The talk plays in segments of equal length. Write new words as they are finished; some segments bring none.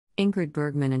Ingrid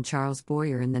Bergman and Charles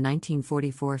Boyer in the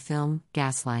 1944 film,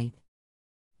 Gaslight.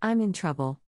 I'm in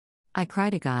trouble. I cry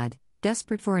to God,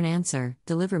 desperate for an answer,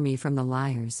 deliver me from the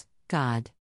liars, God.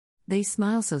 They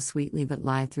smile so sweetly but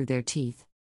lie through their teeth.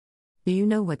 Do you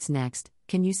know what's next?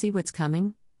 Can you see what's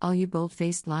coming, all you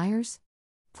bold-faced liars?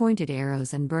 Pointed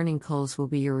arrows and burning coals will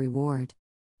be your reward.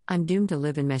 I'm doomed to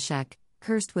live in Meshech,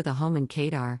 cursed with a home in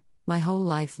Kedar, my whole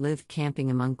life lived camping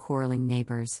among quarreling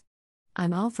neighbors.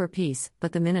 I'm all for peace,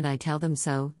 but the minute I tell them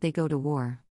so, they go to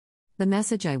war. The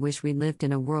message: I wish we lived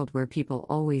in a world where people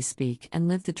always speak and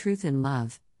live the truth in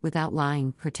love, without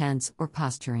lying, pretense, or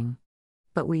posturing.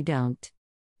 But we don't.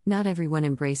 Not everyone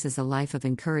embraces a life of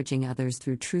encouraging others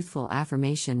through truthful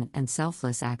affirmation and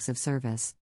selfless acts of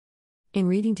service. In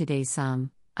reading today's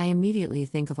psalm, I immediately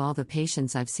think of all the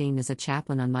patients I've seen as a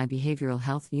chaplain on my behavioral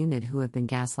health unit who have been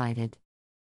gaslighted.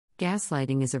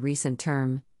 Gaslighting is a recent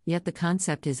term, yet the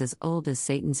concept is as old as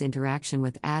Satan's interaction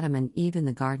with Adam and Eve in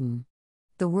the garden.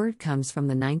 The word comes from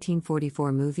the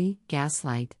 1944 movie,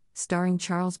 Gaslight, starring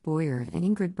Charles Boyer and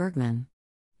Ingrid Bergman.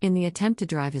 In the attempt to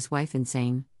drive his wife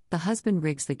insane, the husband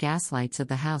rigs the gaslights of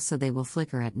the house so they will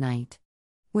flicker at night.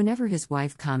 Whenever his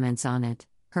wife comments on it,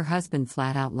 her husband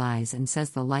flat out lies and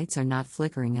says the lights are not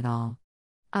flickering at all.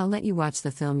 I'll let you watch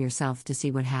the film yourself to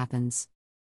see what happens.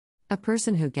 A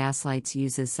person who gaslights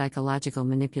uses psychological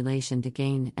manipulation to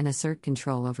gain and assert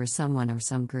control over someone or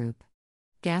some group.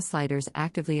 Gaslighters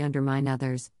actively undermine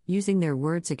others, using their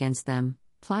words against them,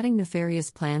 plotting nefarious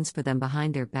plans for them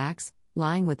behind their backs,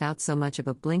 lying without so much of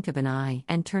a blink of an eye,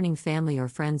 and turning family or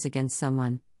friends against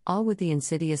someone, all with the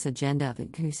insidious agenda of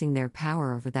increasing their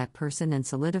power over that person and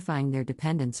solidifying their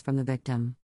dependence from the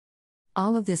victim.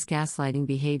 All of this gaslighting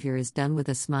behavior is done with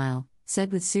a smile,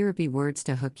 said with syrupy words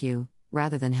to hook you,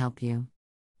 rather than help you.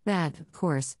 That, of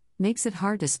course, makes it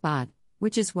hard to spot,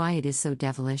 which is why it is so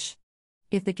devilish.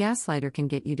 If the gaslighter can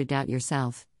get you to doubt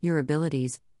yourself, your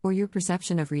abilities, or your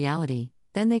perception of reality,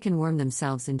 then they can worm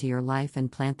themselves into your life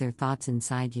and plant their thoughts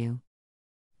inside you.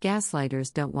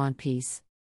 Gaslighters don't want peace.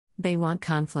 They want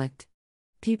conflict.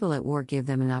 People at war give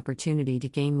them an opportunity to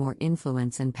gain more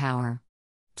influence and power.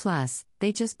 Plus,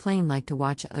 they just plain like to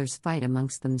watch others fight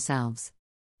amongst themselves.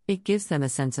 It gives them a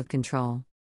sense of control.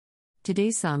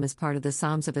 Today's psalm is part of the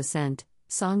Psalms of Ascent,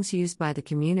 songs used by the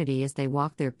community as they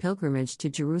walk their pilgrimage to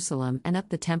Jerusalem and up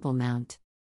the Temple Mount.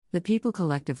 The people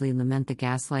collectively lament the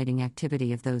gaslighting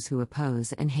activity of those who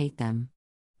oppose and hate them.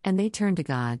 And they turn to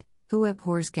God, who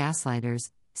abhors gaslighters,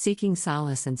 seeking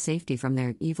solace and safety from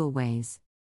their evil ways.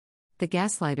 The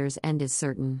gaslighters' end is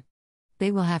certain. They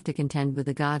will have to contend with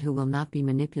a God who will not be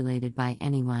manipulated by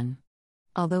anyone.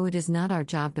 Although it is not our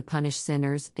job to punish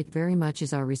sinners, it very much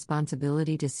is our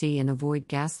responsibility to see and avoid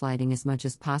gaslighting as much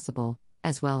as possible,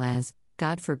 as well as,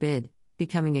 God forbid,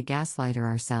 becoming a gaslighter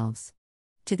ourselves.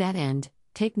 To that end,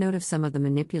 take note of some of the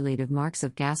manipulative marks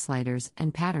of gaslighters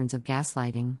and patterns of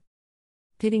gaslighting.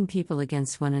 Pitting people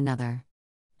against one another.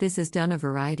 This is done a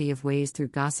variety of ways through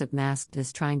gossip masked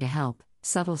as trying to help,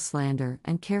 subtle slander,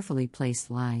 and carefully placed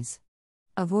lies.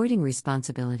 Avoiding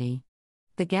responsibility.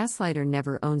 The gaslighter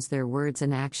never owns their words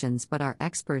and actions but are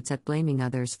experts at blaming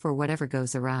others for whatever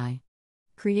goes awry.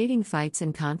 Creating fights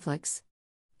and conflicts.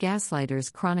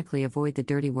 Gaslighters chronically avoid the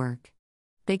dirty work.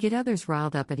 They get others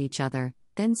riled up at each other,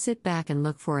 then sit back and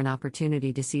look for an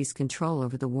opportunity to seize control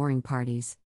over the warring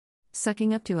parties.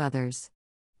 Sucking up to others.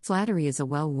 Flattery is a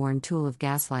well-worn tool of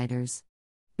gaslighters.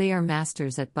 They are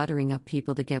masters at buttering up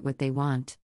people to get what they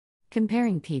want.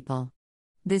 Comparing people.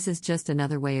 This is just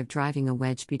another way of driving a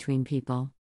wedge between people.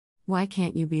 Why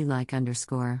can't you be like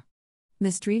 _?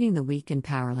 Mistreating the weak and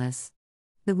powerless.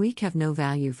 The weak have no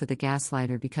value for the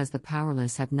gaslighter because the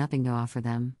powerless have nothing to offer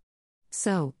them.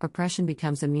 So, oppression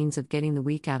becomes a means of getting the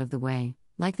weak out of the way,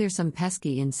 like they're some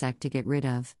pesky insect to get rid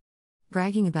of.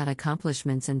 Bragging about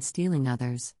accomplishments and stealing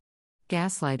others.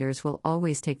 Gaslighters will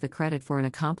always take the credit for an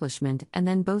accomplishment and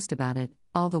then boast about it,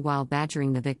 all the while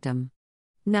badgering the victim.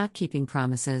 Not keeping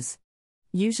promises.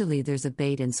 Usually there's a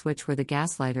bait and switch where the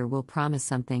gaslighter will promise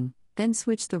something, then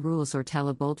switch the rules or tell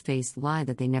a bold-faced lie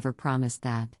that they never promised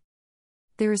that.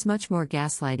 There is much more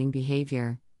gaslighting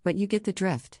behavior, but you get the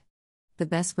drift. The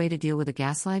best way to deal with a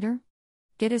gaslighter?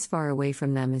 Get as far away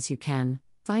from them as you can,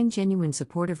 find genuine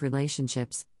supportive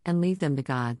relationships, and leave them to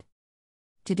God.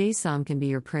 Today's psalm can be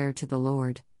your prayer to the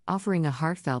Lord, offering a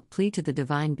heartfelt plea to the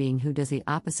divine being who does the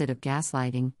opposite of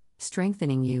gaslighting,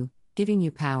 strengthening you, giving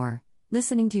you power,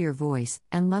 listening to your voice,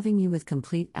 and loving you with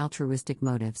complete altruistic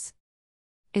motives.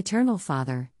 Eternal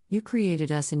Father, you created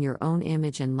us in your own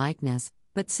image and likeness,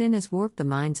 but sin has warped the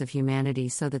minds of humanity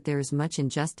so that there is much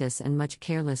injustice and much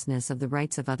carelessness of the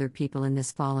rights of other people in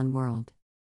this fallen world.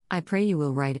 I pray you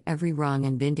will right every wrong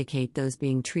and vindicate those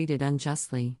being treated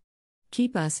unjustly.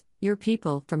 Keep us, your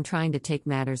people, from trying to take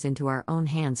matters into our own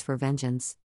hands for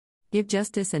vengeance. Give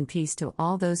justice and peace to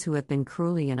all those who have been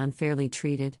cruelly and unfairly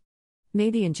treated. May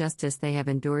the injustice they have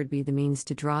endured be the means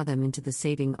to draw them into the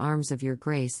saving arms of your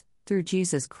grace, through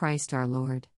Jesus Christ our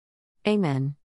Lord. Amen.